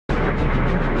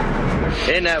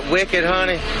Isn't that wicked,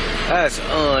 honey? That's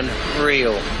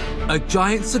unreal. A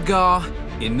giant cigar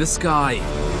in the sky.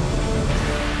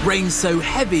 Rain so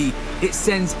heavy, it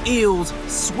sends eels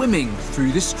swimming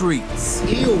through the streets.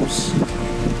 Eels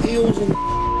in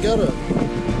the gutter.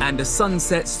 And a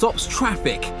sunset stops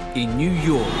traffic in New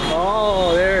York.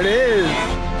 Oh, there it is.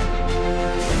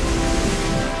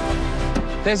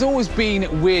 There's always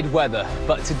been weird weather,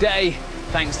 but today,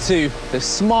 thanks to the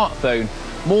smartphone,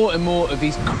 more and more of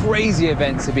these crazy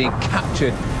events are being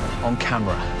captured on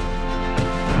camera.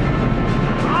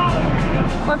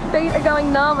 My feet are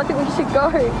going numb. I think we should go.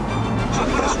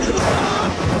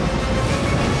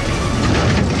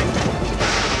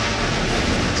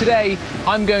 Today,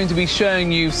 I'm going to be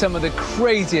showing you some of the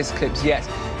craziest clips yet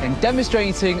and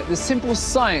demonstrating the simple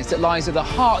science that lies at the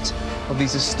heart of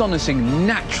these astonishing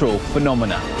natural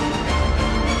phenomena.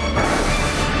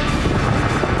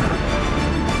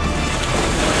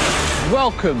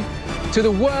 Welcome to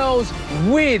the world's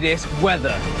weirdest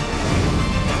weather.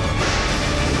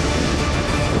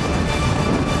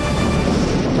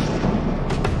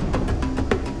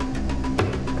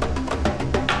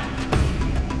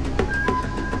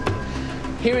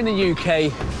 Here in the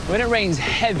UK, when it rains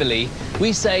heavily,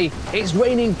 we say it's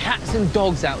raining cats and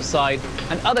dogs outside,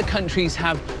 and other countries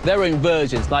have their own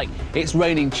versions, like it's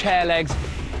raining chair legs,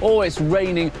 or it's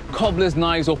raining cobbler's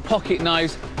knives or pocket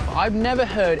knives. But I've never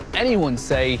heard anyone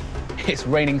say it's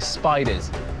raining spiders,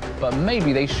 but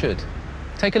maybe they should.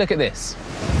 Take a look at this.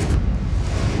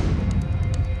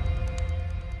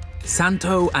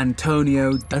 Santo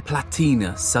Antonio da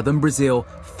Platina, southern Brazil,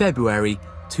 February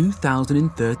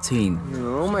 2013.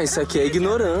 Não, mas isso aqui é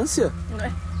ignorância.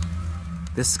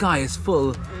 The sky is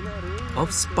full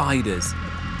of spiders.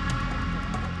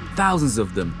 Thousands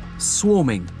of them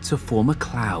swarming to form a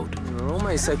cloud. Não,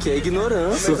 mas isso aqui é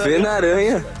ignorância. Chover na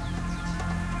aranha.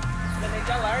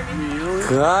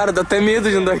 Cara, dá até medo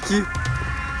de andar aqui.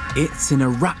 It's an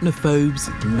arachnophobe's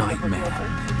nightmare.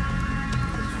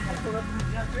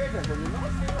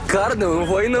 Cara, não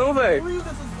vou aí não, velho.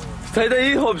 Sai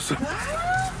daí, Robson.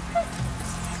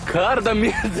 Cara, dá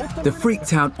medo. The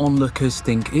freaked out onlookers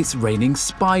think it's raining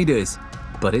spiders,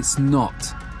 but it's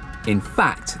not. In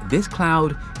fact, this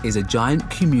cloud is a giant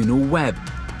communal web,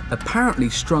 apparently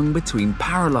strung between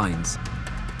power lines,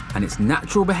 and it's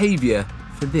natural behavior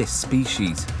for this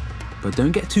species. But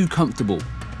don't get too comfortable,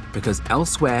 because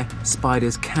elsewhere,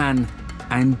 spiders can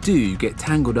and do get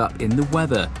tangled up in the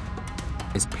weather,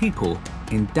 as people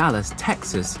in Dallas,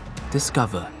 Texas,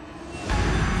 discover.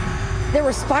 There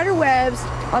were spider webs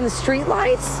on the street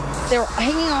lights. They were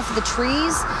hanging off the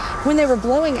trees. When they were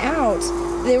blowing out,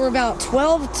 they were about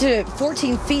 12 to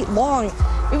 14 feet long.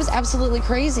 It was absolutely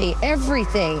crazy.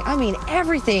 Everything, I mean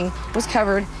everything, was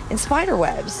covered in spider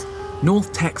webs.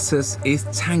 North Texas is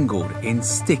tangled in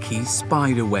sticky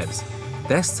spider webs.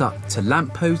 They're stuck to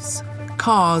lampposts,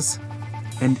 cars,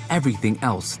 and everything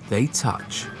else they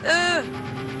touch.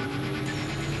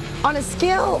 On a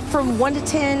scale from 1 to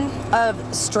 10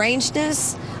 of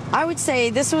strangeness, I would say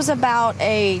this was about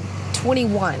a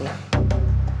 21.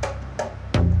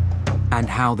 And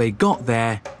how they got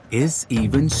there is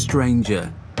even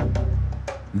stranger.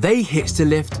 They hitched a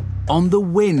lift on the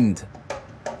wind.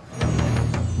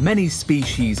 Many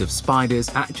species of spiders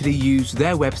actually use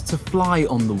their webs to fly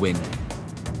on the wind.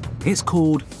 It's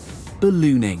called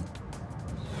ballooning.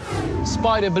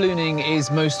 Spider ballooning is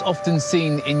most often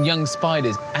seen in young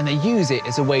spiders, and they use it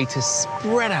as a way to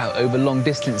spread out over long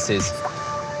distances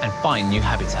and find new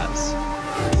habitats.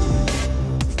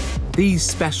 These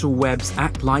special webs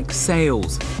act like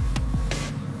sails,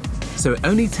 so it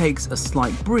only takes a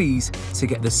slight breeze to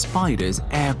get the spiders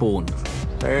airborne.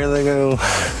 There they go.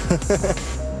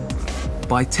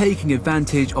 By taking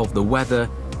advantage of the weather,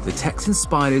 the Texan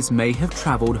spiders may have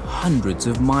traveled hundreds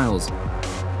of miles.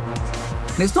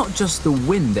 And it's not just the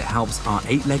wind that helps our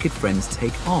eight-legged friends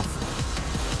take off.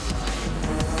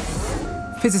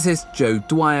 Physicist Joe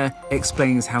Dwyer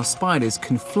explains how spiders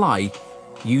can fly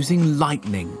using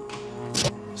lightning.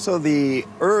 So the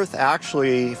Earth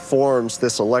actually forms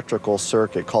this electrical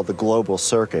circuit called the global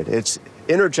circuit. It's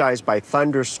energized by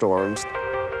thunderstorms.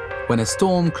 When a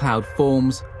storm cloud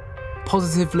forms,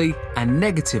 positively and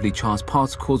negatively charged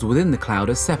particles within the cloud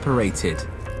are separated.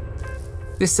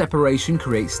 This separation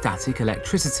creates static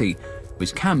electricity,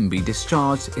 which can be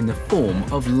discharged in the form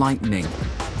of lightning.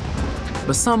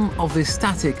 But some of this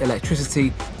static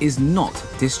electricity is not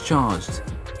discharged.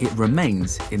 It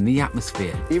remains in the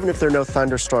atmosphere. Even if there are no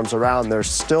thunderstorms around, there's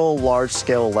still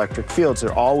large-scale electric fields.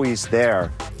 They're always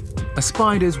there. A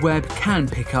spider's web can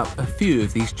pick up a few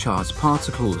of these charged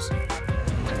particles.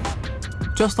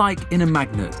 Just like in a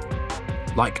magnet,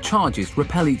 like charges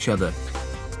repel each other,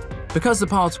 Because the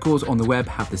particles on the web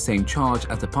have the same charge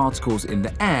as the particles in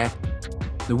the air,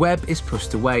 the web is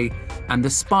pushed away and the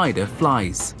spider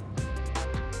flies.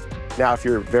 Now, if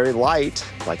you're very light,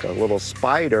 like a little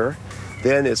spider,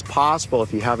 then it's possible,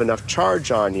 if you have enough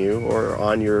charge on you or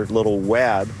on your little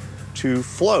web, to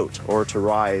float or to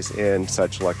rise in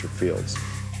such electric fields.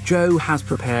 Joe has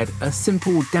prepared a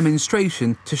simple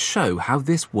demonstration to show how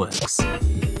this works.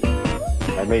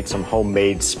 I made some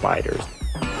homemade spiders.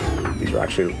 These are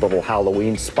actually little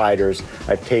Halloween spiders.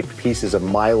 I've taped pieces of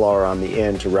mylar on the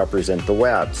end to represent the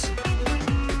webs.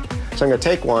 So I'm going to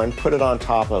take one, put it on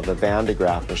top of a Van de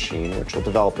Graaff machine, which will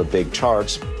develop a big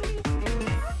charge.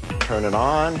 Turn it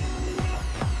on.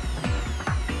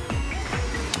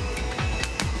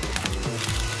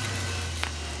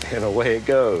 And away it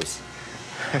goes.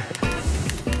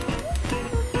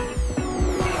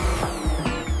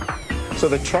 So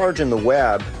the charge in the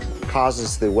web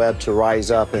causes the web to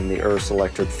rise up in the Earth's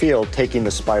electric field, taking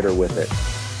the spider with it.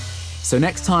 So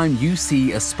next time you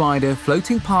see a spider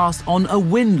floating past on a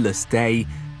windless day,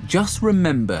 just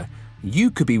remember,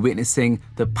 you could be witnessing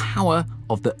the power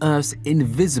of the Earth's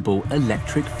invisible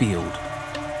electric field.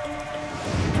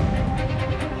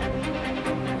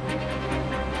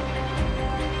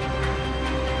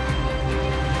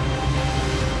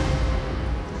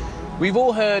 We've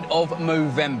all heard of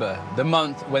Movember, the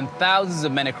month when thousands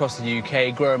of men across the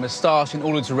UK grow a moustache in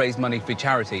order to raise money for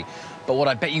charity. But what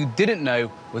I bet you didn't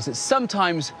know was that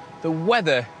sometimes the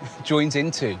weather joins in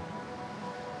too.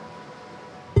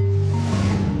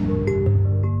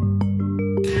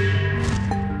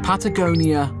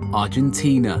 Patagonia,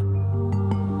 Argentina.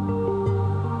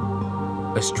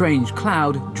 A strange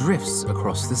cloud drifts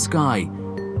across the sky.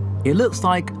 It looks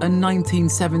like a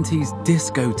 1970s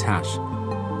disco tash.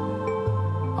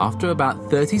 After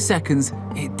about 30 seconds,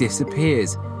 it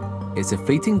disappears. It's a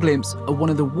fleeting glimpse of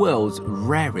one of the world's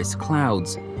rarest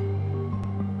clouds.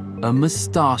 A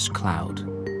moustache cloud.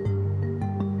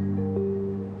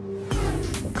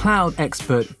 Cloud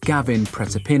expert Gavin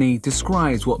Pretapini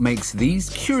describes what makes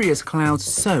these curious clouds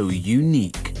so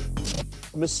unique.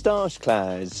 Moustache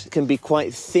clouds can be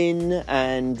quite thin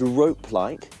and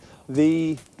rope-like.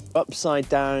 The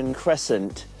upside-down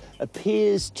crescent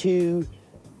appears to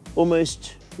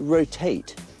almost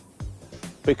rotate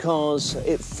because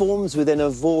it forms within a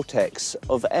vortex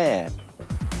of air.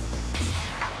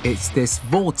 It's this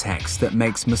vortex that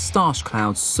makes moustache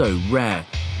clouds so rare,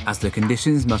 as the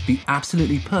conditions must be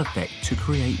absolutely perfect to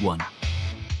create one.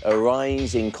 A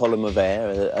rising column of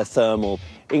air, a thermal,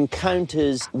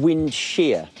 encounters wind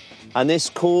shear, and this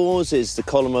causes the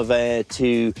column of air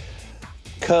to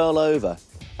curl over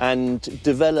and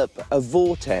develop a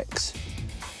vortex.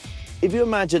 If you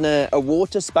imagine a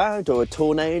water spout or a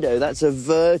tornado, that's a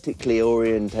vertically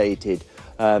orientated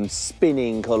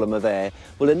spinning column of air.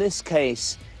 Well, in this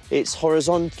case, it's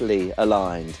horizontally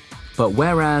aligned. But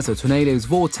whereas a tornado's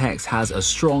vortex has a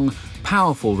strong,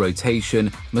 powerful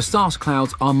rotation, moustache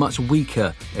clouds are much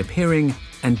weaker, appearing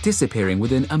and disappearing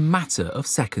within a matter of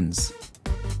seconds.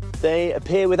 They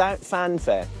appear without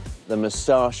fanfare. The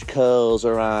moustache curls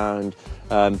around,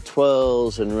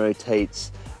 twirls and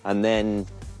rotates, and then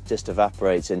just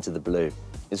evaporates into the blue.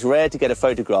 It's rare to get a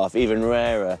photograph, even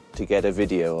rarer to get a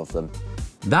video of them.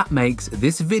 That makes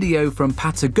this video from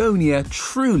Patagonia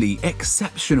truly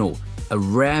exceptional. A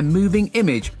rare moving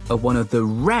image of one of the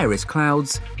rarest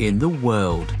clouds in the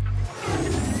world.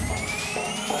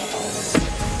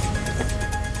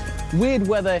 Weird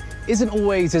weather isn't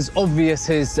always as obvious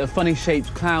as a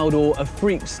funny-shaped cloud or a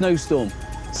freak snowstorm.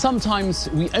 Sometimes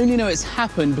we only know it's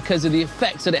happened because of the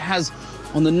effects that it has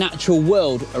on the natural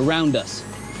world around us,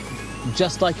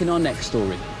 just like in our next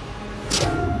story.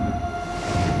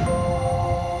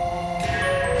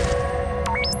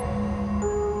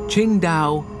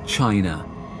 Qingdao, China.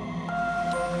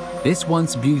 This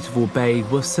once beautiful bay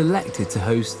was selected to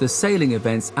host the sailing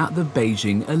events at the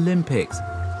Beijing Olympics.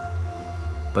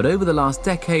 But over the last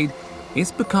decade,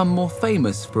 it's become more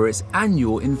famous for its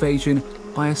annual invasion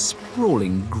by a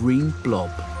sprawling green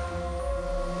blob.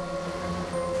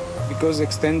 Because it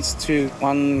extends to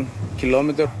 1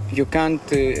 kilometer, you can't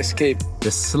escape.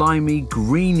 The slimy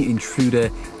green intruder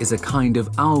is a kind of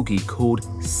algae called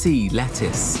sea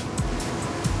lettuce.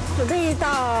 准备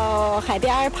到海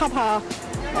边泡泡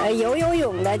游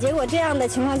泳的，结果这样的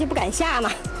情况就不敢下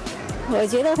嘛。我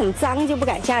觉得很脏，就不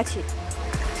敢下去。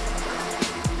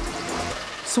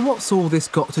 So what's all this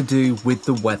got to do with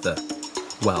the weather?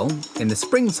 Well, in the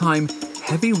springtime,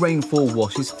 heavy rainfall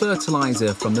washes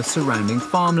fertilizer from the surrounding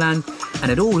farmland,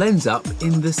 and it all ends up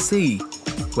in the sea,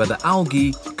 where the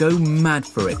algae go mad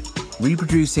for it,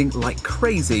 reproducing like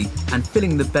crazy and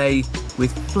filling the bay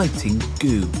with floating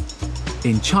goo.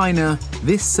 In China,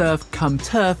 this surf cum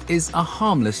turf is a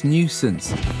harmless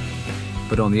nuisance.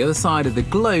 But on the other side of the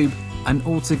globe, an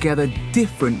altogether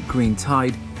different green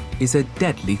tide is a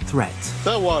deadly threat.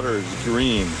 That water is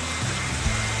green,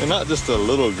 and not just a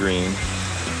little green.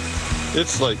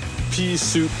 It's like pea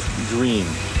soup green.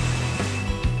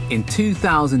 In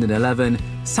 2011,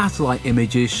 satellite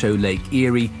images show Lake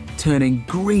Erie turning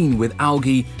green with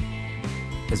algae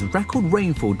as record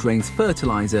rainfall drains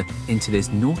fertilizer into this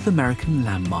North American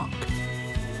landmark.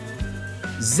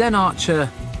 Zen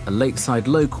Archer, a lakeside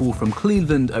local from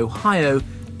Cleveland, Ohio,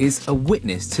 is a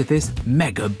witness to this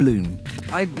mega bloom.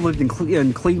 I've lived in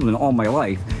Cleveland all my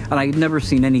life, and I'd never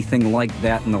seen anything like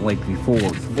that in the lake before.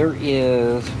 There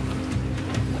is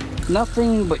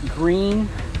nothing but green,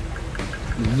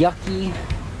 yucky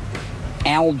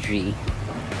algae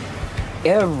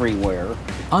everywhere.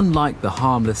 Unlike the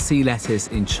harmless sea lettuce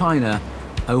in China,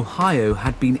 Ohio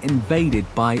had been invaded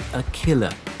by a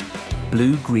killer,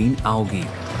 blue-green algae.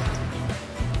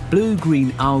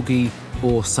 Blue-green algae,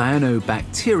 or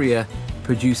cyanobacteria,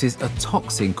 produces a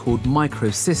toxin called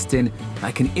microcystin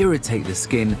that can irritate the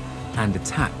skin and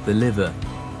attack the liver,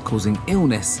 causing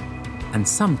illness and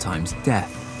sometimes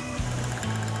death.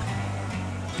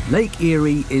 Lake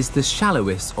Erie is the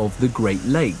shallowest of the Great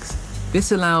Lakes.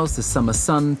 This allows the summer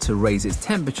sun to raise its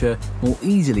temperature more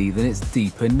easily than its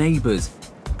deeper neighbours,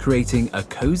 creating a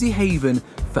cosy haven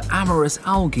for amorous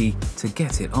algae to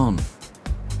get it on.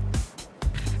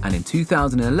 And in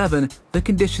 2011, the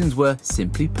conditions were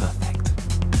simply perfect.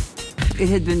 It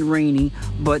had been rainy,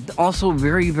 but also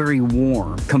very, very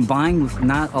warm. Combined with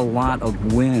not a lot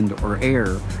of wind or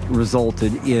air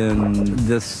resulted in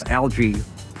this algae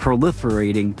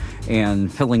proliferating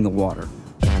and filling the water.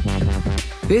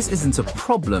 This isn't a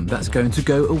problem that's going to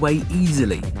go away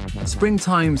easily.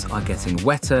 Springtimes are getting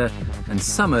wetter and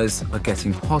summers are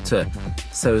getting hotter.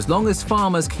 So as long as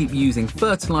farmers keep using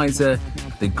fertilizer,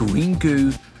 the green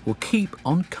goo will keep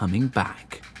on coming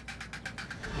back.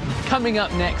 Coming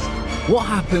up next, what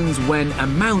happens when a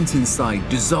mountainside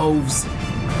dissolves?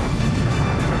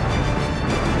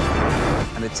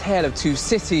 And the tale of two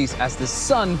cities as the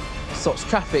sun stops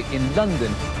traffic in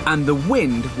London. And the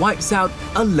wind wipes out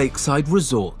a lakeside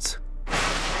resort.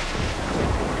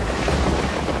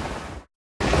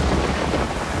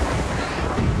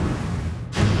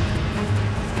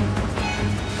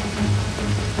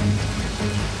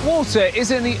 Water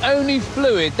isn't the only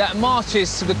fluid that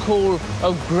marches to the call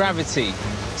of gravity.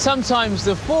 Sometimes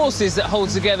the forces that hold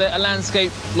together a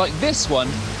landscape like this one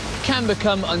can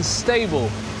become unstable,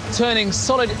 turning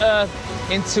solid earth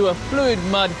into a fluid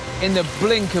mud in the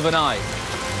blink of an eye.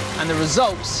 And the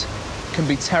results can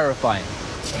be terrifying.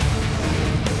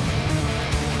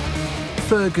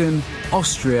 Bergen,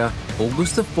 Austria,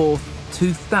 August the 4th,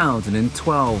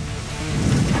 2012.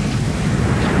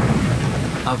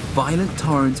 A violent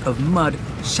torrent of mud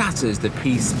shatters the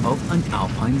peace of an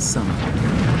alpine summer.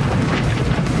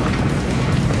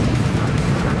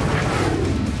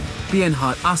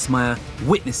 Bernhard Asmeyer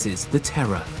witnesses the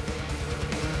terror.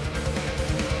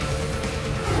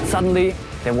 Suddenly,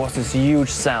 there was this huge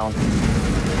sound.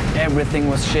 Everything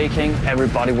was shaking,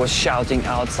 everybody was shouting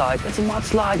outside, "It's a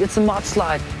mudslide, it's a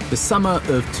mudslide." The summer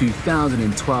of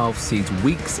 2012 sees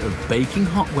weeks of baking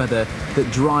hot weather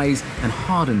that dries and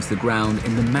hardens the ground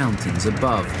in the mountains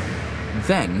above.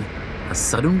 Then, a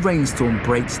sudden rainstorm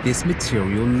breaks this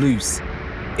material loose.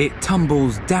 It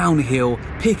tumbles downhill,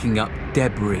 picking up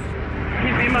debris.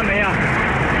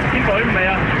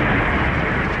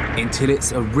 Until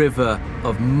it's a river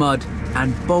of mud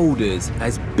and boulders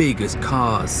as big as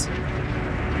cars.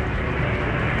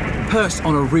 Perched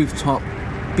on a rooftop,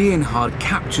 Bernhard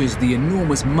captures the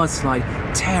enormous mudslide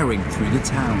tearing through the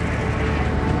town.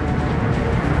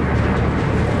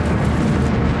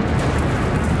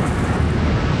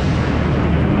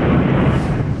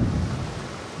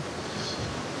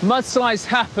 Mudslides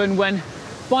happen when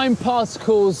fine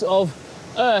particles of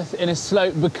earth in a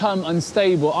slope become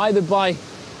unstable, either by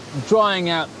drying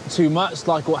out too much,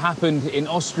 like what happened in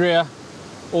Austria,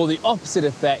 or the opposite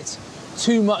effect,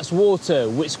 too much water,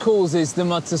 which causes the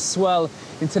mud to swell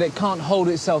until it can't hold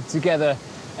itself together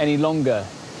any longer.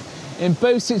 In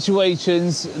both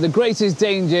situations, the greatest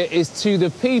danger is to the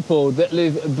people that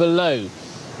live below,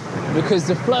 because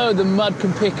the flow of the mud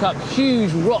can pick up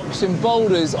huge rocks and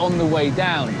boulders on the way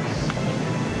down.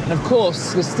 And of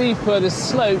course, the steeper the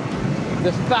slope,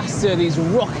 the faster these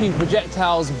rocky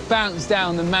projectiles bounce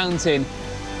down the mountain.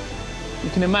 You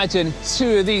can imagine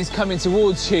two of these coming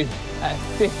towards you at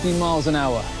 50 miles an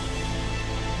hour.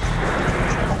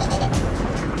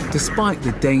 Despite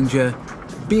the danger,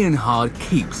 Bernhard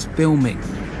keeps filming.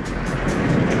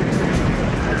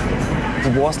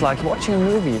 It was like watching a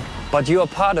movie, but you are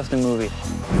part of the movie.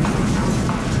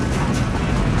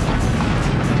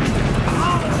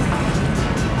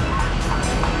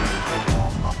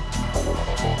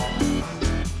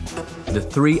 The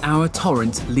 3-hour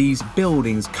torrent leaves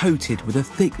buildings coated with a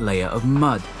thick layer of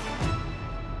mud.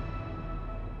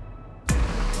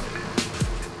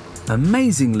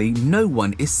 Amazingly, no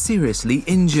one is seriously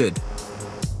injured.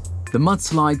 The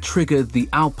mudslide triggered the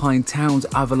Alpine town's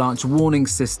avalanche warning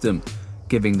system,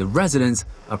 giving the residents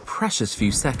a precious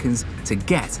few seconds to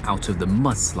get out of the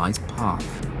mudslide's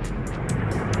path.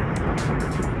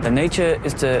 The nature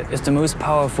is the most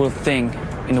powerful thing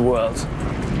in the world,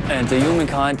 and the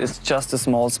humankind is just a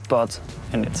small spot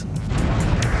in it.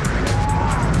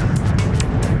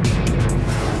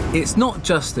 It's not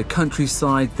just the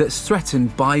countryside that's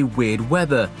threatened by weird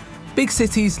weather. Big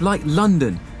cities like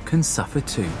London can suffer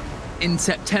too. In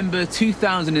September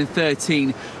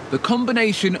 2013, the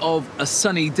combination of a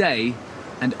sunny day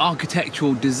and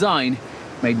architectural design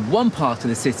made one part of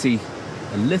the city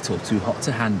a little too hot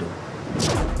to handle.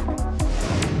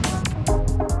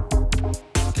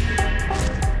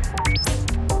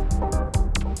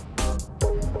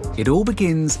 It all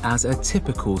begins as a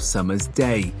typical summer's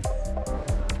day.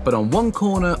 But on one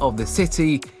corner of the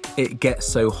city, it gets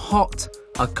so hot,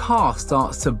 a car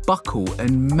starts to buckle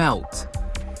and melt.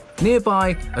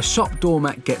 Nearby, a shop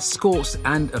doormat gets scorched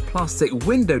and a plastic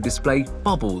window display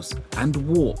bubbles and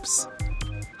warps.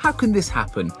 How can this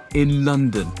happen in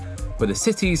London, where the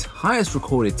city's highest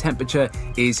recorded temperature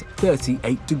is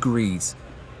 38 degrees?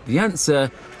 The answer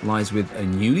lies with a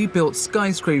newly built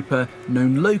skyscraper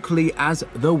known locally as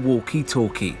the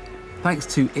Walkie-Talkie, thanks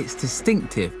to its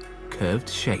distinctive curved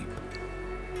shape.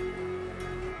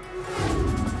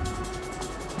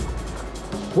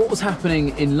 What was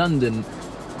happening in London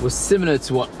was similar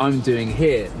to what I'm doing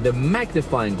here. The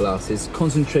magnifying glasses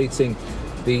concentrating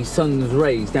the sun's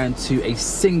rays down to a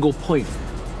single point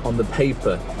on the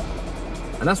paper.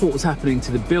 And that's what was happening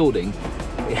to the building.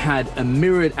 It had a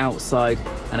mirrored outside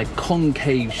and a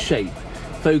concave shape,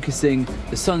 focusing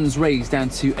the sun's rays down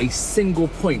to a single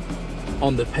point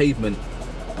on the pavement.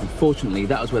 Unfortunately,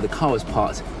 that was where the car was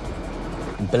parked.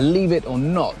 And believe it or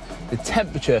not, the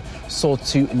temperature soared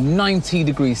to 90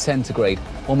 degrees centigrade,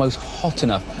 almost hot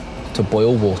enough to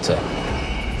boil water.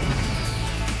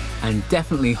 And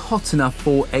definitely hot enough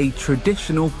for a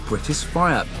traditional British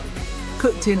fry-up,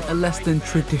 cooked in a less than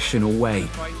traditional way.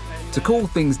 To cool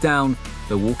things down,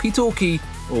 the Walkie-Talkie,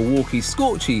 or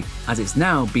Walkie-Scorchy as it's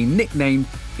now been nicknamed,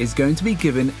 is going to be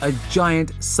given a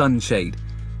giant sunshade,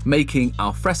 making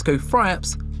al fresco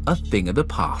fry-ups a thing of the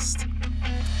past.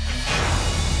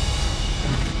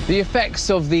 The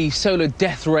effects of the solar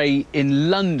death ray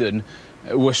in London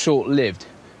were short-lived,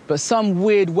 but some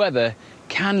weird weather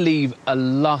can leave a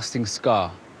lasting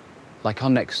scar, like our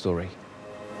next story.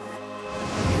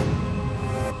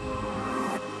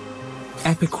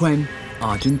 Epiquen,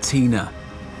 Argentina.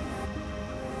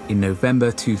 In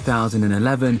November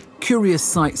 2011, curious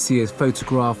sightseers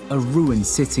photographed a ruined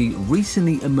city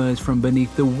recently emerged from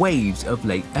beneath the waves of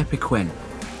Lake Epiquen,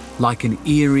 like an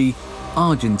eerie,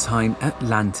 Argentine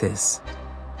Atlantis.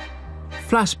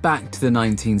 Flash back to the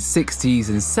 1960s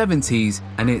and 70s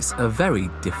and it's a very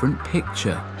different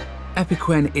picture.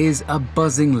 Epiquen is a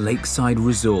buzzing lakeside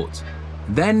resort.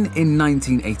 Then in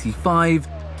 1985,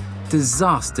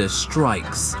 disaster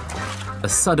strikes. A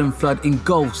sudden flood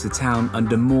engulfs the town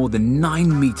under more than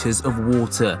 9 meters of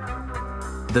water.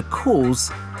 The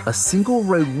cause? A single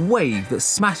rogue wave that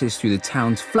smashes through the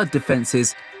town's flood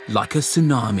defences like a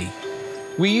tsunami.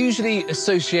 We usually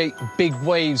associate big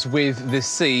waves with the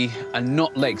sea and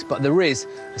not lakes, but there is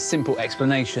a simple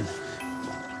explanation.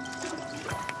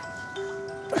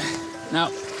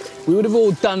 Now, we would have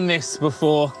all done this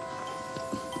before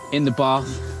in the bath.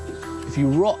 If you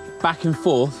rock back and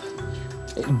forth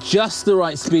at just the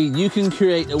right speed, you can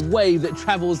create a wave that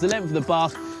travels the length of the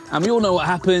bath, and we all know what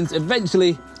happens.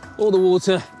 Eventually, all the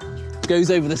water goes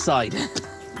over the side.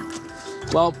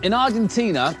 Well, in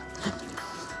Argentina,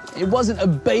 it wasn't a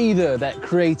bather that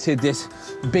created this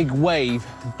big wave,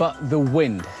 but the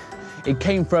wind. It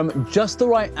came from just the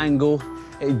right angle,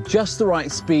 at just the right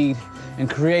speed, and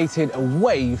created a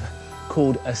wave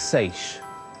called a seiche.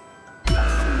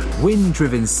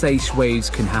 Wind-driven seiche waves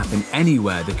can happen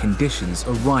anywhere the conditions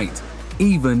are right,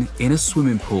 even in a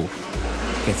swimming pool,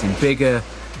 getting bigger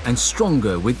and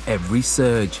stronger with every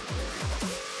surge.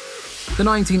 The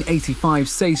 1985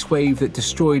 seiche wave that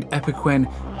destroyed Epiquen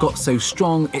got so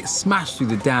strong it smashed through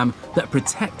the dam that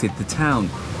protected the town.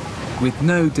 With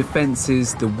no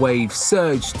defences, the wave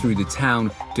surged through the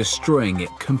town, destroying it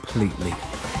completely.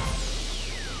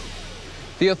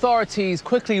 The authorities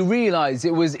quickly realised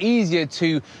it was easier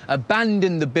to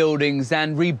abandon the buildings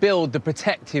and rebuild the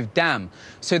protective dam.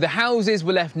 So the houses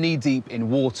were left knee-deep in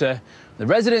water, the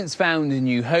residents found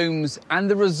new homes, and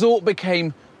the resort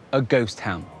became a ghost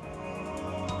town.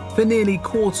 For nearly a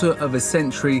quarter of a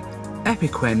century,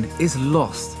 Epiquen is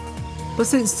lost. But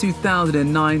since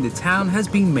 2009, the town has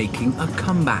been making a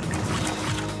comeback.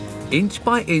 Inch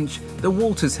by inch, the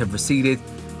waters have receded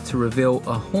to reveal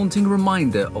a haunting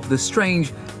reminder of the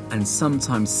strange and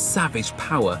sometimes savage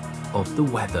power of the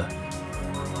weather.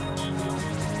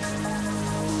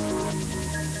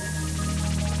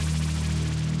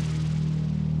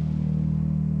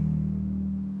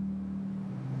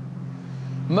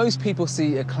 Most people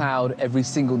see a cloud every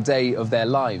single day of their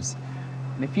lives.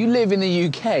 And if you live in the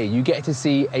UK, you get to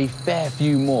see a fair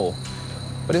few more.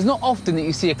 But it's not often that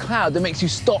you see a cloud that makes you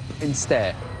stop and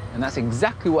stare. And that's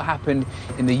exactly what happened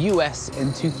in the US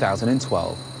in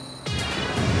 2012.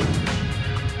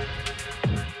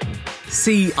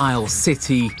 Sea Isle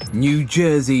City, New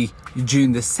Jersey,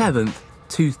 June the 7th,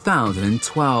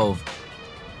 2012.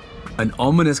 An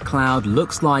ominous cloud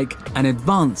looks like an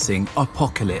advancing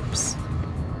apocalypse.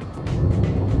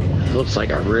 Looks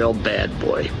like a real bad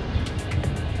boy.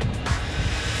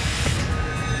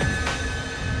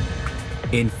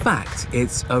 In fact,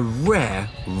 it's a rare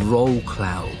roll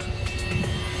cloud.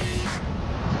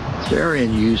 It's very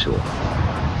unusual.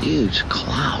 Huge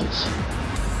clouds.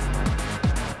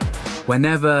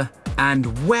 Whenever and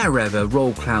wherever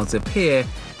roll clouds appear,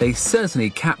 they certainly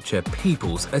capture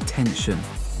people's attention.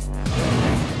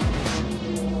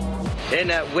 Isn't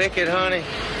that wicked, honey?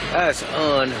 That's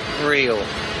unreal.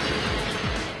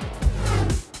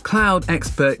 Cloud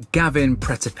expert Gavin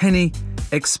Pretepenny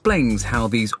explains how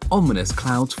these ominous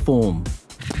clouds form.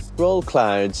 Roll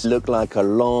clouds look like a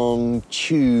long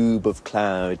tube of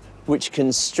cloud which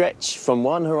can stretch from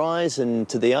one horizon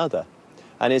to the other,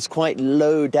 and it's quite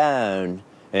low down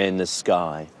in the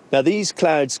sky. Now these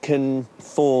clouds can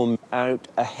form out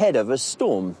ahead of a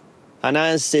storm, and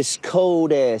as this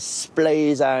cold air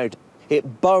splays out,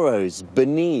 it burrows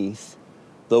beneath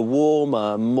the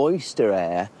warmer, moister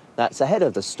air that's ahead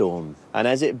of the storm. And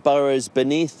as it burrows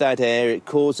beneath that air, it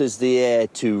causes the air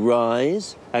to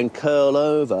rise and curl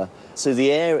over. So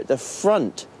the air at the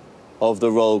front of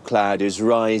the roll cloud is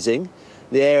rising,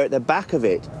 the air at the back of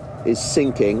it is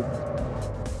sinking.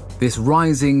 This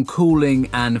rising, cooling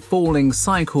and falling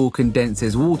cycle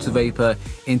condenses water vapour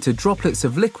into droplets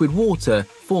of liquid water,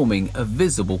 forming a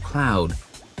visible cloud.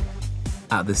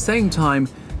 At the same time,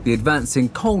 the advancing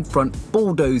cold front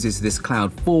bulldozes this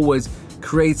cloud forwards,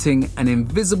 creating an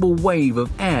invisible wave of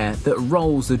air that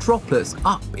rolls the droplets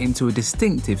up into a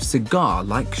distinctive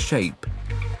cigar-like shape.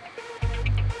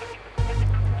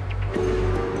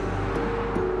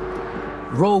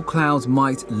 Roll clouds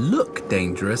might look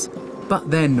dangerous,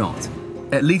 but they're not,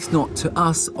 at least not to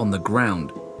us on the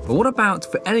ground. But what about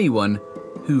for anyone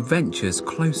who ventures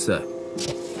closer?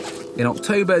 In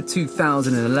October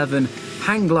 2011,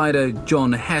 hang glider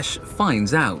John Hesh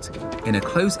finds out in a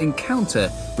close encounter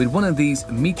with one of these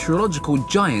meteorological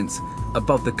giants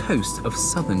above the coast of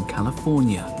Southern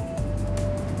California.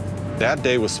 That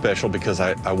day was special because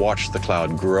I watched the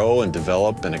cloud grow and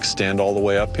develop and extend all the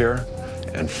way up here,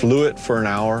 and flew it for an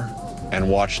hour and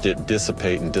watched it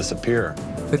dissipate and disappear.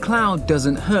 The cloud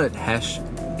doesn't hurt Hesh.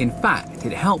 In fact,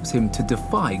 it helps him to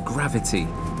defy gravity.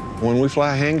 When we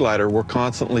fly a hang glider, we're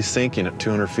constantly sinking at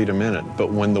 200 feet a minute.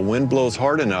 But when the wind blows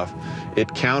hard enough,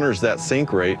 it counters that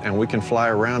sink rate and we can fly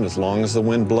around as long as the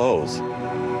wind blows.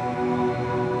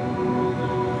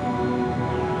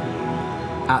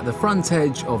 At the front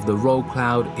edge of the roll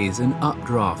cloud is an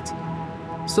updraft.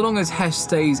 So long as Hesh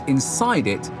stays inside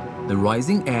it, the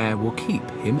rising air will keep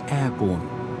him airborne.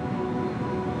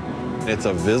 It's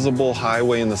a visible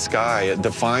highway in the sky. It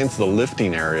defines the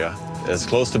lifting area. As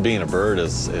close to being a bird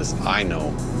as I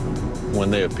know. When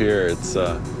they appear, it's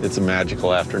a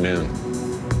magical afternoon.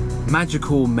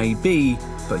 Magical may be,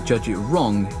 but judge it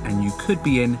wrong and you could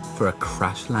be in for a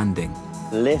crash landing.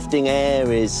 Lifting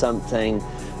air is something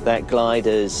that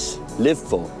gliders live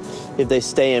for. If they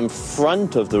stay in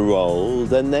front of the roll,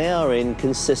 then they are in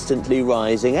consistently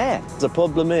rising air. The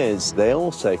problem is they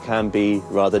also can be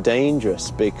rather dangerous,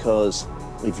 because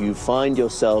if you find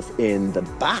yourself in the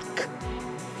back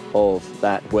of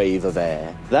that wave of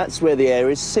air, that's where the air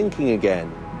is sinking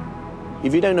again.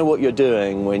 If you don't know what you're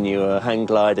doing when you are hang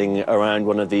gliding around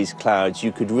one of these clouds,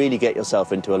 you could really get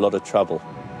yourself into a lot of trouble.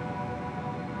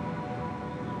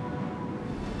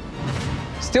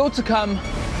 Still to come,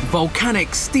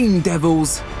 volcanic steam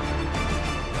devils.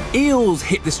 Eels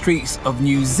hit the streets of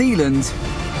New Zealand.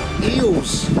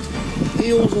 Eels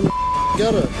in the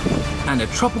gutter. and a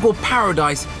tropical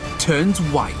paradise turns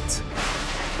white.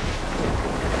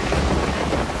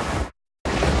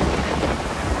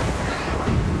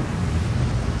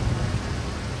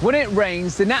 When it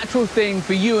rains, the natural thing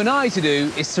for you and I to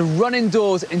do is to run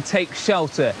indoors and take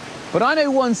shelter. But I know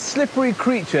one slippery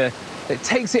creature that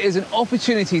takes it as an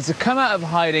opportunity to come out of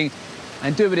hiding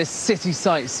and do a bit of city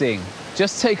sightseeing.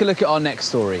 Just take a look at our next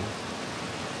story.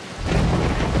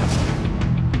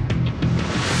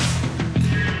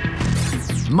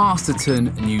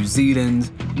 Masterton, New Zealand,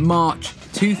 March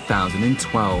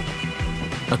 2012.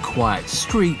 A quiet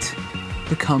street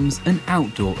becomes an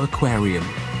outdoor aquarium.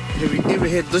 Have you ever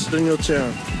had this in your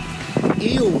town?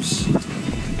 Eels. Look at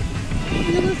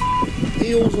the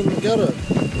eels in the gutter.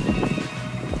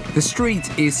 The street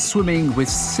is swimming with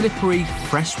slippery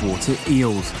freshwater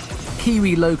eels.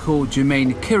 Kiwi local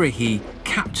Jermaine Kirihi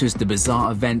captures the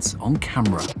bizarre events on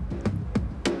camera.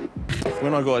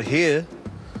 When I got here,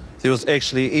 there was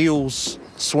actually eels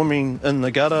swimming in the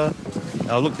gutter.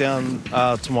 I looked down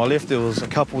to my left, there was a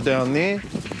couple down there.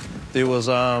 There was,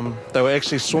 they were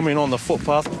actually swimming on the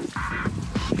footpath.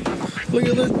 Look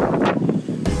at that.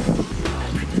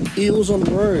 Eels on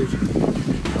the road.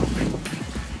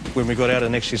 When we got out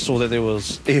and actually saw that there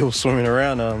was eels swimming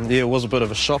around, yeah, it was a bit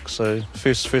of a shock. So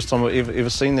first time I've ever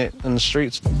seen that in the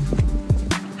streets.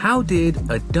 How did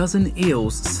a dozen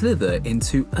eels slither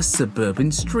into a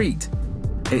suburban street?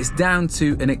 It's down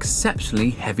to an exceptionally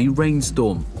heavy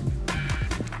rainstorm.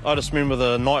 I just remember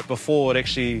the night before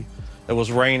it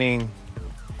was raining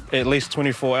at least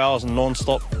 24 hours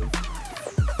non-stop.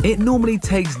 It normally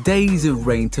takes days of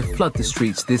rain to flood the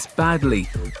streets this badly.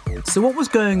 So what was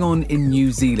going on in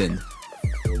New Zealand?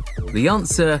 The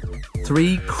answer,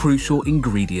 3 crucial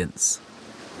ingredients.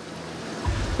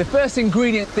 The first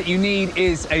ingredient that you need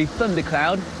is a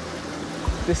thundercloud.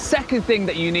 The second thing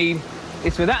that you need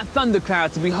is for that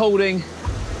thundercloud to be holding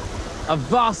a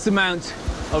vast amount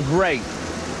of rain.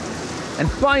 And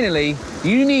finally,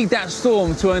 you need that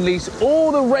storm to unleash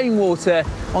all the rainwater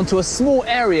onto a small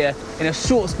area in a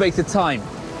short space of time.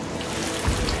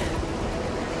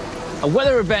 A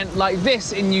weather event like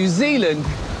this in New Zealand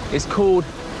is called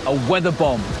a weather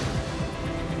bomb.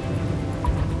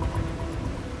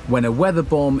 When a weather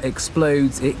bomb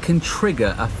explodes, it can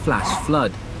trigger a flash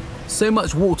flood. So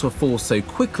much water falls so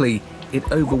quickly, it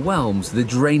overwhelms the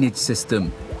drainage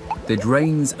system. The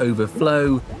drains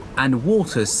overflow and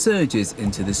water surges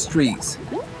into the streets.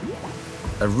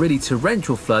 A really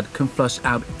torrential flood can flush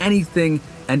out anything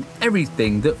and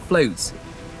everything that floats,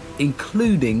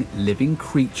 including living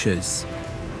creatures.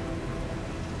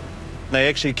 They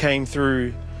actually came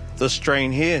through this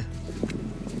drain here.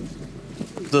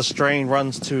 This drain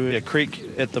runs to a creek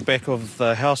at the back of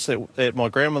the house that my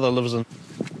grandmother lives in.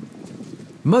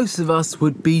 Most of us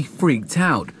would be freaked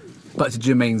out, but to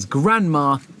Jermaine's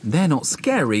grandma, they're not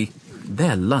scary,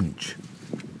 they're lunch.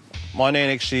 My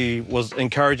nan actually was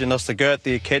encouraging us to go out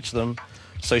there, catch them,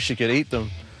 so she could eat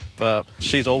them. But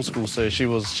she's old school, so she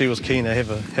was keen to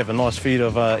have a nice feed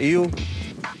of eel.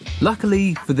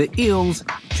 Luckily for the eels,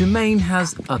 Jermaine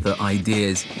has other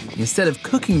ideas. Instead of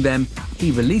cooking them, he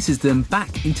releases them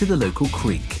back into the local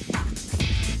creek.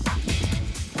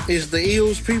 Is the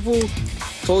eels, people?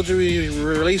 Told you we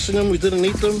were releasing them, we didn't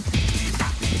eat them.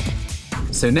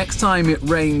 So next time it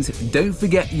rains, don't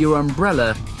forget your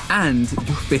umbrella and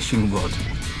your fishing rod.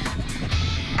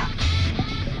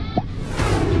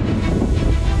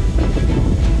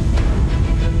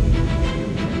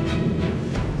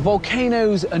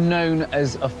 Volcanoes are known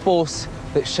as a force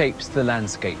that shapes the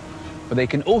landscape, but they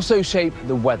can also shape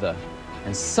the weather,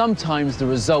 and sometimes the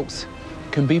results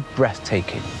can be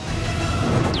breathtaking.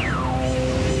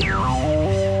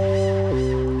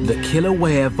 The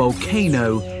Kilauea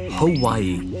volcano,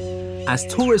 Hawaii. As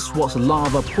tourists watch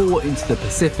lava pour into the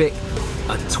Pacific,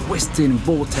 a twisting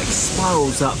vortex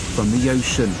spirals up from the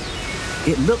ocean.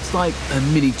 It looks like a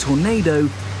mini tornado,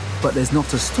 but there's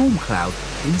not a storm cloud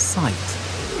in sight.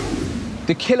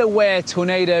 The Kilauea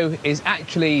tornado is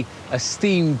actually a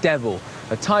steam devil,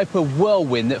 a type of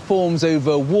whirlwind that forms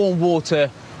over warm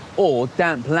water or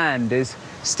damp land as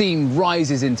steam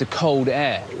rises into cold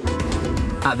air.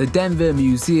 At the Denver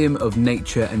Museum of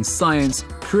Nature and Science,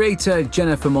 creator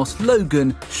Jennifer Moss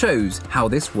Logan shows how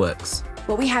this works.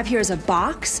 What we have here is a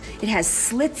box. It has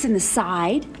slits in the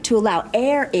side to allow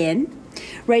air in.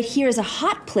 Right here is a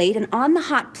hot plate, and on the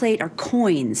hot plate are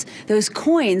coins. Those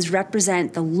coins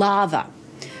represent the lava.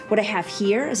 What I have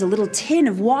here is a little tin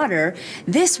of water.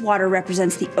 This water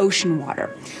represents the ocean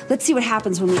water. Let's see what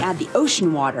happens when we add the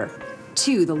ocean water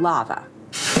to the lava.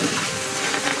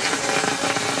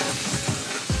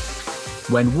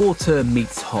 When water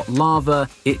meets hot lava,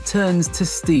 it turns to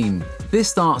steam. This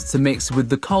starts to mix with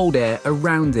the cold air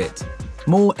around it.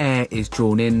 More air is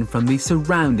drawn in from the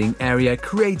surrounding area,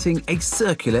 creating a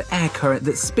circular air current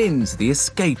that spins the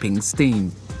escaping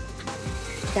steam.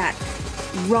 That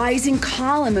rising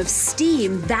column of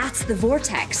steam, that's the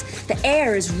vortex. The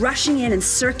air is rushing in and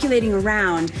circulating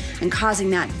around and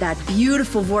causing that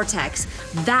beautiful vortex.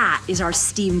 That is our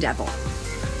steam devil.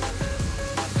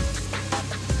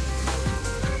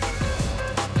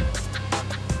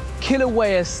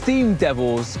 Kilauea steam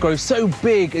devils grow so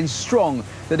big and strong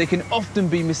that they can often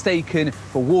be mistaken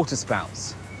for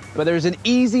waterspouts. But there is an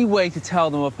easy way to tell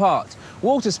them apart.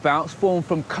 Waterspouts form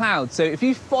from clouds, so if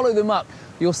you follow them up,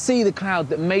 you'll see the cloud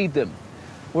that made them.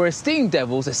 Whereas steam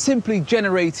devils are simply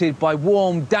generated by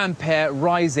warm, damp air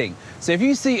rising. So if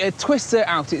you see a twister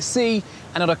out at sea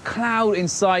and not a cloud in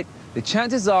sight, the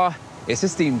chances are it's a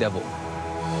steam devil.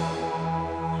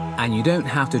 And you don't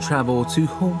have to travel to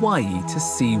Hawaii to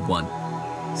see one.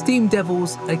 Steam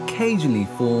devils occasionally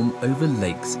form over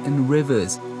lakes and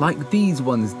rivers, like these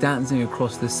ones dancing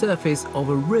across the surface of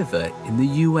a river in the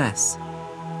US.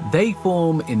 They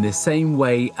form in the same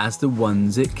way as the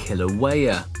ones at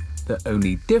Kilauea. The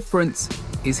only difference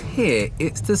is here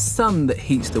it's the sun that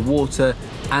heats the water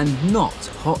and not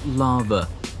hot lava.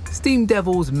 Steam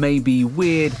devils may be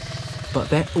weird, but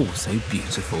they're also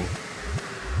beautiful.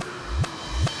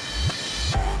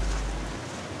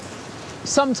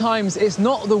 Sometimes it's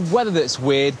not the weather that's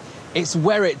weird, it's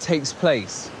where it takes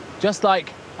place. Just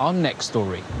like our next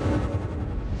story.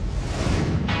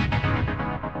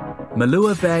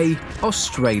 Malua Bay,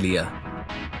 Australia.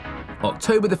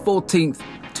 October the 14th,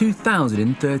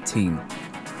 2013.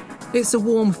 It's a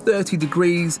warm 30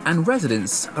 degrees and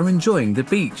residents are enjoying the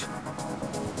beach.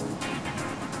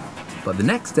 But the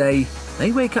next day,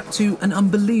 they wake up to an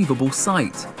unbelievable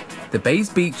sight. The bay's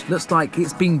beach looks like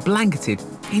it's being blanketed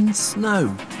in snow.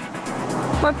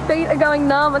 My feet are going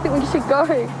numb. I think we should go.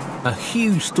 A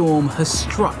huge storm has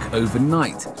struck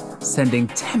overnight, sending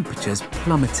temperatures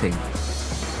plummeting.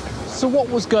 So what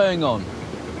was going on?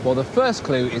 Well, the first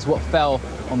clue is what fell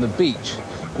on the beach.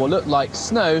 What looked like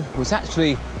snow was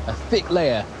actually a thick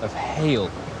layer of hail.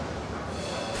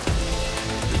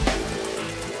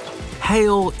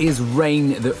 Hail is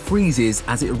rain that freezes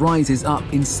as it rises up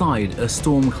inside a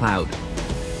storm cloud.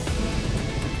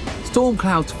 Storm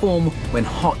clouds form when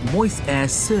hot, moist air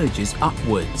surges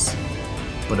upwards.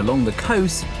 But along the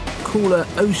coast, cooler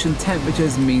ocean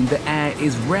temperatures mean the air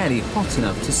is rarely hot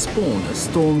enough to spawn a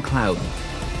storm cloud.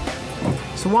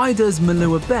 So why does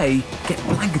Malua Bay get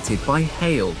blanketed by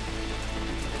hail?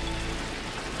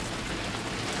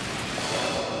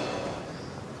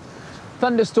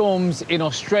 Thunderstorms in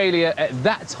Australia at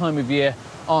that time of year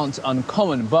aren't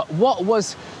uncommon, but what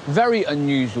was very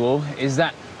unusual is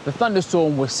that the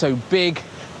thunderstorm was so big,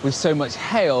 with so much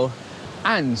hail,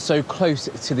 and so close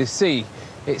to the sea.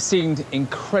 It seemed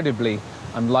incredibly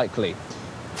unlikely.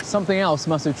 Something else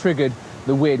must have triggered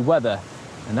the weird weather,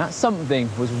 and that something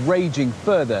was raging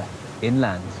further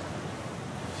inland.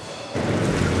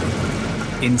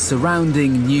 In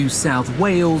surrounding New South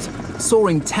Wales,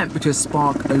 soaring temperatures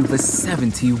spark over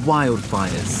 70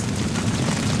 wildfires.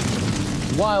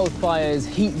 Wildfires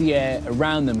heat the air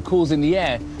around them, causing the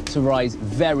air to rise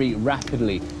very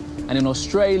rapidly. And in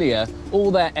Australia,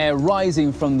 all that air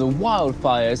rising from the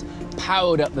wildfires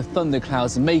powered up the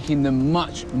thunderclouds, making them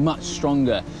much, much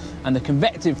stronger. And the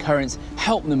convective currents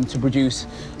helped them to produce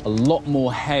a lot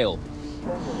more hail.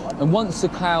 And once the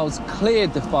clouds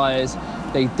cleared the fires,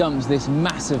 they dumped this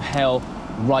massive hail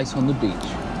right on the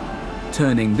beach,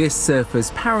 turning this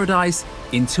surfer's paradise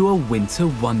into a winter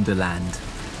wonderland.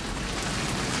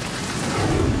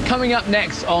 Coming up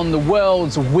next on the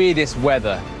world's weirdest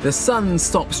weather. The sun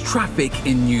stops traffic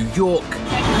in New York.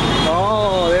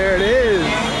 Oh, there it is.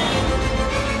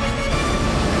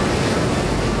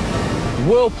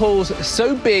 Whirlpools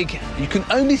so big you can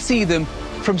only see them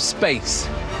from space.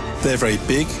 They're very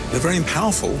big, they're very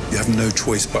powerful. You have no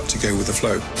choice but to go with the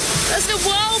flow. That's the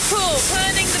whirlpool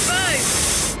turning the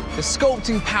boat. The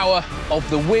sculpting power of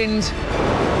the wind.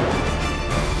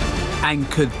 And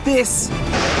could this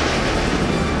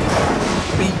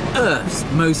be Earth's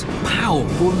most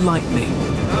powerful lightning?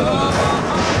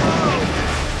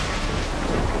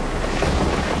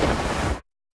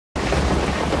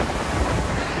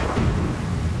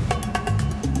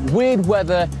 Weird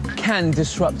weather can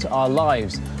disrupt our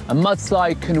lives. A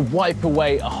mudslide can wipe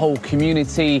away a whole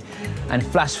community, and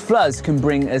flash floods can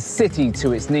bring a city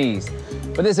to its knees.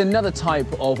 But there's another type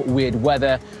of weird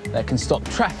weather that can stop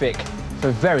traffic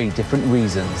for very different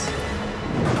reasons.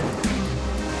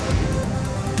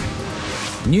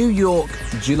 New York,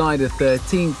 July the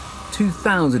 13th,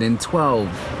 2012.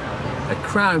 A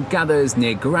crowd gathers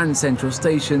near Grand Central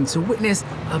Station to witness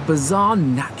a bizarre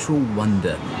natural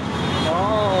wonder.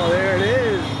 Oh, there it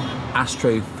is.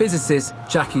 Astrophysicist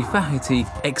Jackie Fahety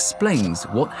explains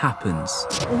what happens.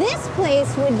 This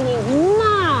place would be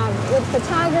mobbed with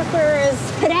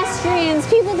photographers, pedestrians,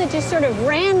 people that just sort of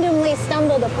randomly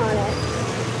stumbled upon it,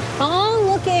 all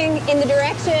looking in the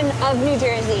direction of New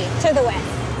Jersey, to the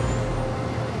west.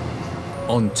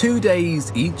 On 2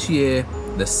 days each year,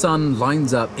 the sun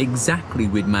lines up exactly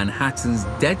with Manhattan's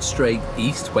dead straight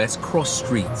east-west cross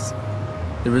streets.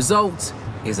 The result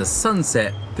is a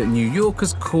sunset that New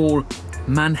Yorkers call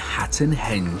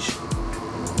Manhattanhenge.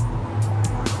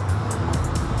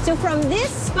 So from this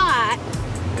spot,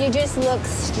 you just look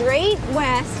straight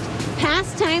west,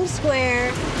 past Times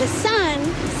Square. The sun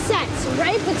sets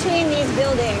right between these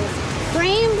buildings,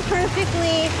 framed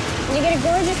perfectly. You get a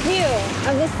gorgeous view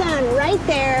of the sun right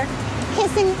there,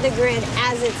 kissing the grid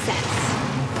as it sets.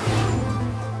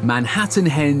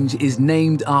 Manhattanhenge is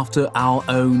named after our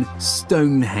own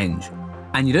Stonehenge.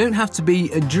 And you don't have to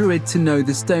be a druid to know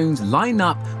the stones line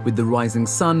up with the rising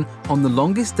sun on the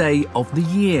longest day of the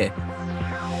year.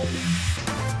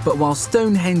 But while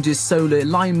Stonehenge's solar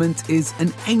alignment is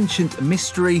an ancient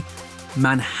mystery,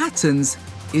 Manhattan's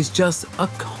is just a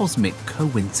cosmic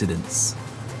coincidence.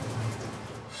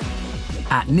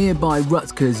 At nearby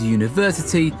Rutgers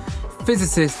University,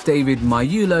 physicist David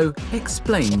Maiulo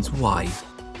explains why.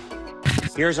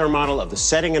 Here's our model of the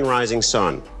setting and rising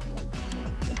sun.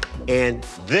 And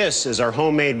this is our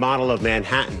homemade model of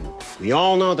Manhattan. We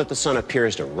all know that the sun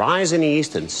appears to rise in the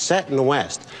east and set in the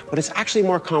west, but it's actually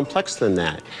more complex than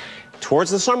that.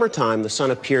 Towards the summertime, the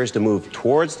sun appears to move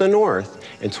towards the north,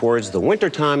 and towards the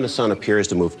wintertime, the sun appears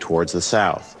to move towards the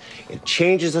south. It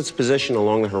changes its position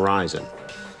along the horizon.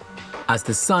 As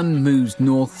the sun moves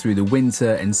north through the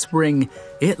winter and spring,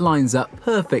 it lines up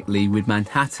perfectly with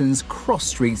Manhattan's cross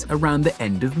streets around the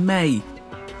end of May.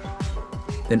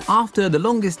 Then after the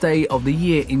longest day of the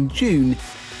year in June,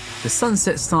 the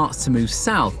sunset starts to move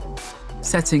south,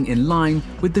 setting in line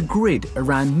with the grid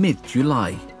around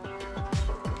mid-July.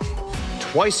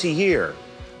 Twice a year,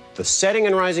 the setting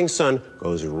and rising sun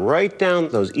goes right down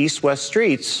those east-west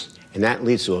streets, and that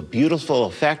leads to a beautiful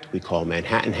effect we call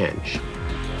Manhattanhenge.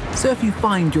 So if you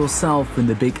find yourself in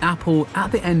the Big Apple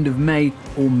at the end of May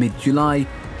or mid-July,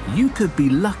 you could be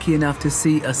lucky enough to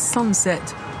see a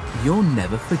sunset you'll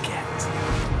never forget.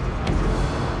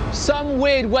 Some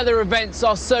weird weather events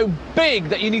are so big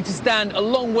that you need to stand a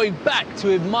long way back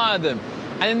to admire them.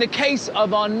 And in the case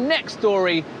of our next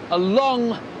story, a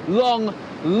long, long,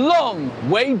 long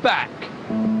way back.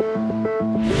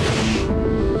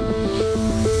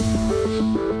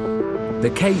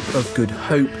 The Cape of Good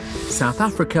Hope, South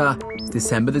Africa,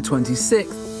 December the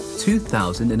 26th,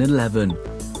 2011.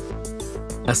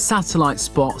 A satellite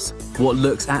spots what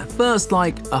looks at first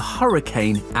like a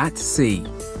hurricane at sea.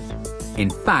 In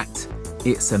fact,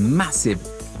 it's a massive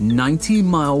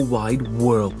 90-mile wide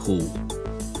whirlpool.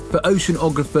 For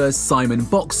oceanographer Simon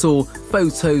Boxall,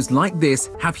 photos like this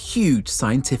have huge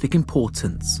scientific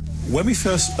importance. When we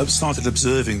first started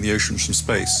observing the oceans from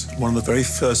space, one of the very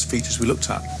first features we looked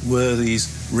at were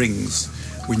these rings.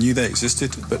 We knew they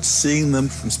existed, but seeing them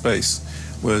from space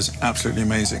was absolutely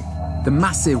amazing. The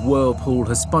massive whirlpool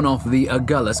has spun off the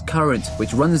Agulhas Current,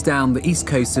 which runs down the east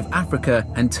coast of Africa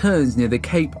and turns near the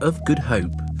Cape of Good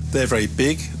Hope. They're very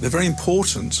big, they're very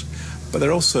important, but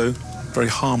they're also very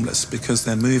harmless because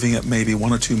they're moving at maybe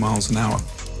 1 or 2 miles an hour.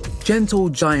 Gentle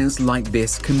giants like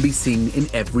this can be seen in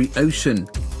every ocean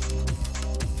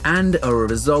and are a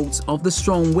result of the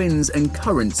strong winds and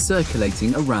currents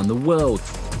circulating around the world.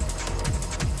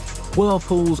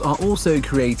 Whirlpools are also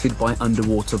created by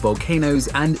underwater volcanoes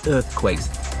and earthquakes.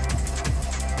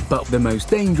 But the most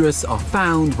dangerous are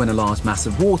found when a large mass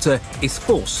of water is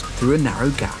forced through a narrow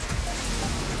gap.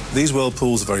 These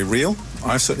whirlpools are very real.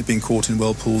 I've certainly been caught in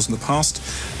whirlpools in the past.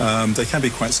 They can be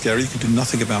quite scary, you can do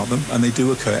nothing about them, and they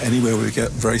do occur anywhere where we get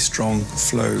very strong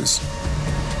flows.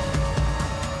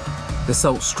 The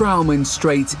Saltstraumen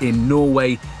Strait in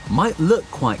Norway might look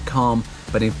quite calm,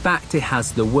 but in fact it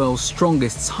has the world's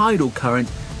strongest tidal current,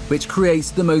 which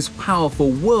creates the most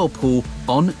powerful whirlpool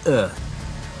on Earth.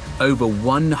 Over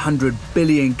 100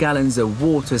 billion gallons of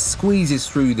water squeezes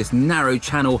through this narrow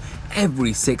channel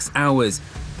every 6 hours.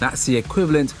 That's the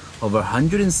equivalent of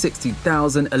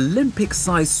 160,000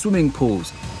 Olympic-sized swimming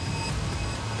pools.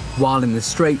 While in the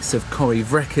Straits of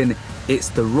Corryvreckan, it's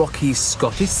the rocky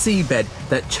Scottish seabed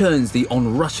that churns the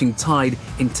onrushing tide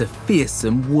into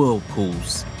fearsome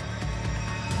whirlpools.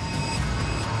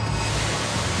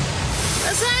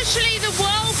 That's actually the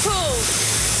whirlpool.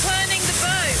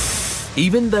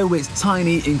 Even though it's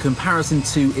tiny in comparison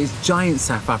to its giant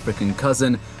South African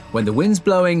cousin, when the wind's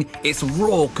blowing, its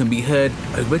roar can be heard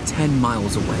over 10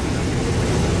 miles away.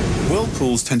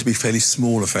 Whirlpools tend to be fairly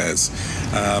small affairs,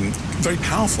 very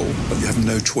powerful, but you have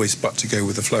no choice but to go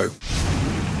with the flow.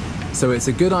 So it's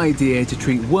a good idea to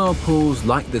treat whirlpools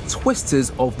like the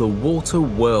twisters of the water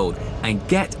world and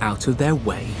get out of their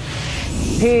way.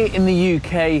 Here in the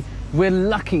UK, we're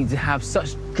lucky to have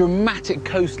such dramatic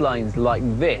coastlines like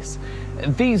this.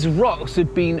 These rocks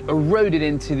have been eroded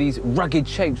into these rugged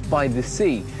shapes by the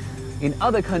sea. In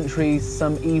other countries,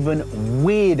 some even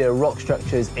weirder rock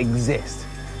structures exist,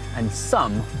 and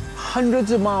some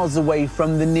hundreds of miles away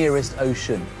from the nearest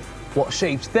ocean. What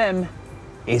shapes them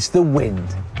is the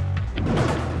wind.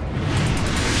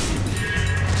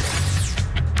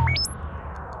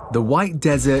 The White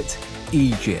Desert,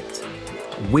 Egypt.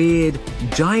 Weird,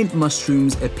 giant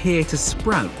mushrooms appear to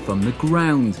sprout from the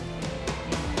ground.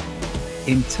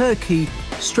 In Turkey,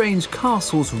 strange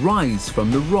castles rise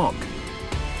from the rock.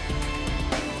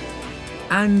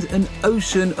 And an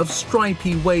ocean of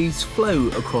stripy waves flow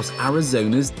across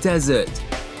Arizona's desert.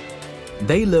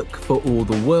 They look for all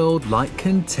the world like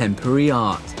contemporary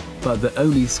art, but the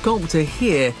only sculptor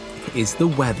here is the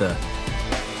weather.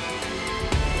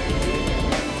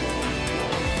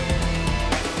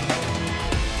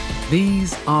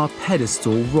 These are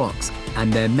pedestal rocks,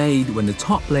 and they're made when the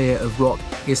top layer of rock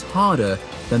is harder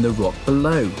than the rock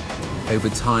below. Over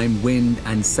time, wind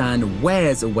and sand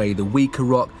wears away the weaker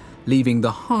rock, leaving the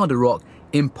harder rock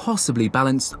impossibly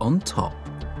balanced on top.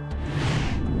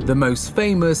 The most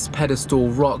famous pedestal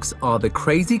rocks are the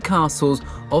crazy castles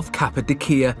of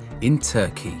Cappadocia in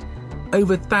Turkey.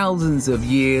 Over thousands of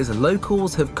years,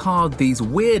 locals have carved these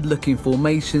weird-looking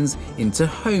formations into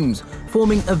homes,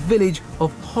 forming a village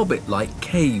of hobbit-like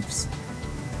caves.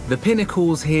 The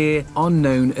pinnacles here are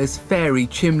known as fairy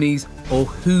chimneys or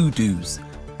hoodoos,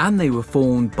 and they were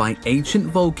formed by ancient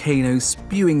volcanoes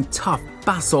spewing tough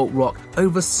basalt rock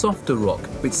over softer rock,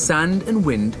 which sand and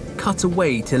wind cut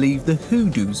away to leave the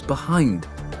hoodoos behind.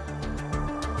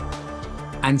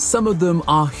 And some of them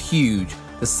are huge,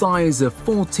 the size of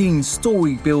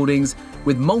 14-story buildings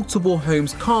with multiple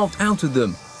homes carved out of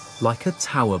them, like a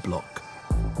tower block.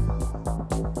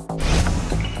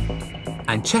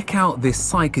 And check out this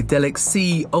psychedelic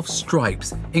sea of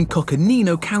stripes in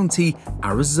Coconino County,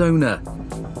 Arizona.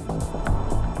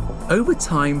 Over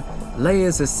time,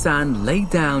 layers of sand lay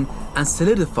down and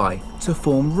solidify to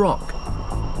form rock.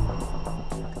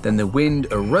 Then the wind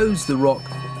erodes the rock,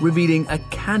 revealing a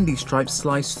candy-striped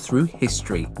slice through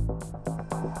history.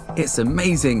 It's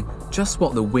amazing just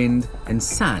what the wind and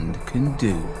sand can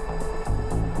do.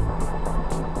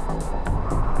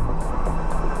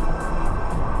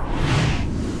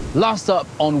 Last up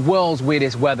on World's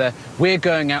Weirdest Weather, we're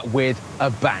going out with a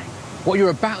bang. What you're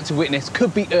about to witness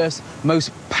could be Earth's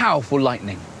most powerful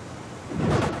lightning.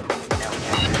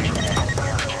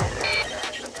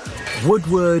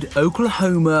 Woodward,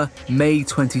 Oklahoma, May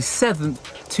 27,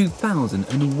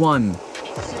 2001.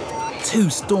 Two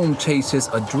storm chasers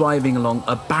are driving along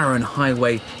a barren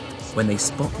highway when they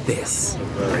spot this.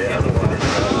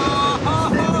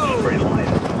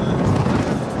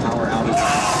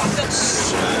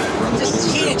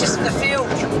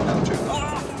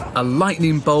 A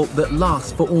lightning bolt that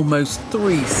lasts for almost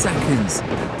 3 seconds,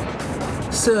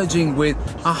 surging with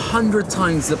 100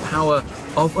 times the power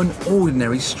of an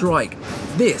ordinary strike.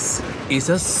 This is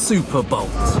a super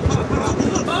bolt.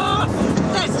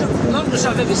 That's the longest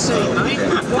I've ever seen, mate.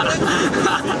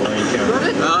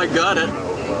 I got it.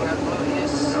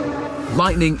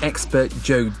 Lightning expert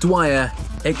Joe Dwyer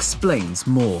explains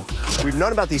more. We've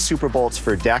known about these superbolts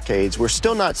for decades. We're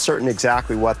still not certain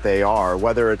exactly what they are,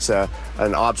 whether it's an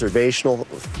observational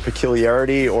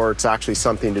peculiarity or it's actually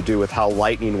something to do with how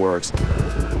lightning works.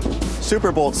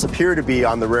 Superbolts appear to be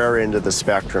on the rare end of the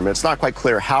spectrum. It's not quite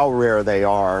clear how rare they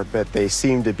are, but they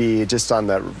seem to be just on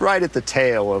the right at the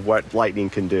tail of what lightning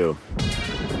can do.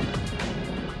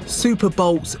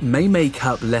 Superbolts may make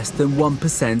up less than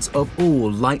 1% of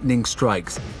all lightning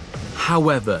strikes.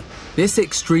 However, this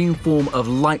extreme form of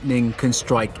lightning can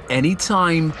strike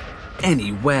anytime,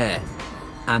 anywhere,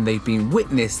 and they've been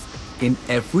witnessed in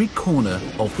every corner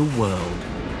of the world.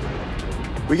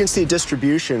 We can see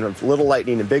distribution of little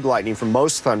lightning and big lightning from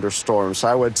most thunderstorms. So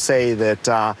I would say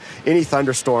that any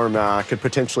thunderstorm could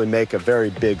potentially make a very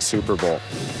big superbolt.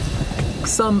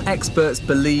 Some experts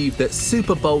believe that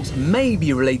superbolts may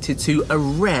be related to a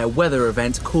rare weather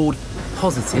event called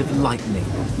positive lightning.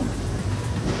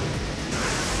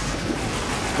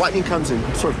 Lightning comes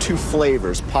in sort of two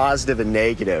flavors, positive and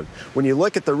negative. When you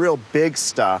look at the real big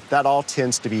stuff, that all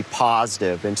tends to be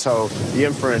positive, and so the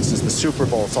inference is the super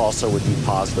bolts also would be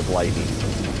positive lightning.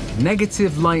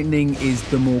 Negative lightning is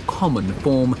the more common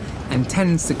form and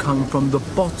tends to come from the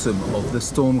bottom of the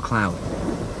storm cloud.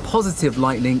 Positive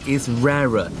lightning is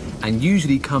rarer and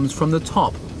usually comes from the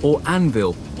top or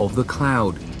anvil of the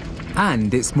cloud.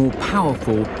 And it's more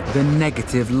powerful than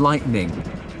negative lightning.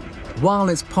 While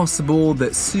it's possible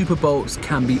that superbolts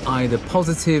can be either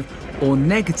positive or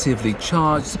negatively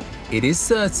charged, it is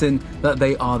certain that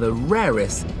they are the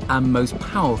rarest and most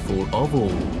powerful of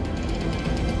all.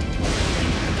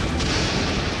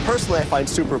 Personally, I find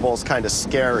superbolts kind of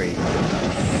scary.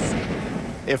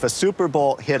 If a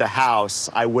superbolt hit a house,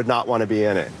 I would not want to be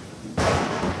in it.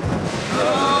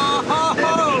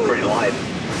 Pretty light.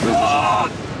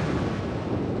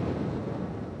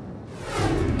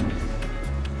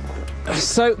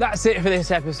 So that's it for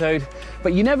this episode,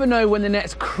 but you never know when the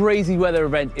next crazy weather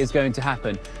event is going to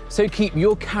happen. So keep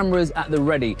your cameras at the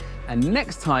ready, and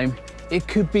next time it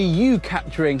could be you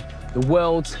capturing the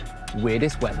world's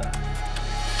weirdest weather.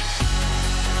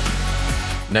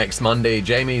 Next Monday,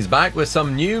 Jamie's back with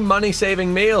some new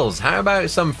money-saving meals. How about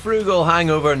some frugal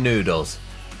hangover noodles?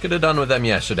 Could have done with them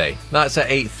yesterday. That's at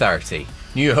 8:30.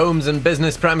 New homes and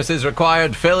business premises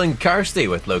required. Phil and Kirsty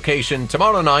with location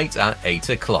tomorrow night at 8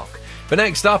 o'clock. But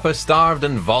next up, a starved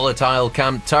and volatile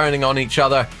camp turning on each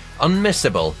other.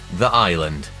 Unmissable, the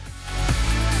island.